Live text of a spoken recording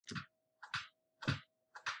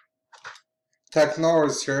Techno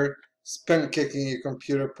is here, spin kicking your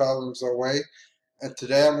computer problems away, and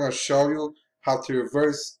today I'm going to show you how to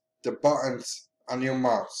reverse the buttons on your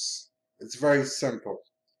mouse. It's very simple.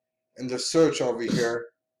 In the search over here,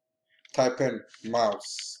 type in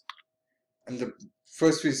mouse, and the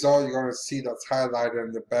first result you're going to see that's highlighted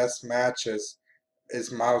in the best matches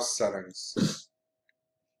is mouse settings.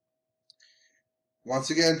 Once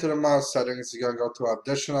you get into the mouse settings, you're going to go to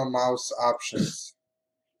additional mouse options,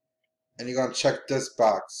 and you're going to check this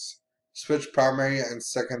box. Switch primary and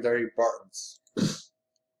secondary buttons.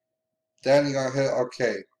 Then you're going to hit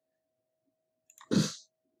OK.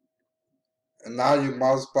 And now your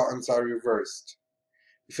mouse buttons are reversed.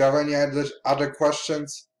 If you have any other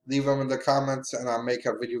questions, leave them in the comments and I'll make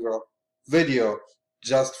a video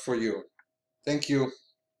just for you. Thank you.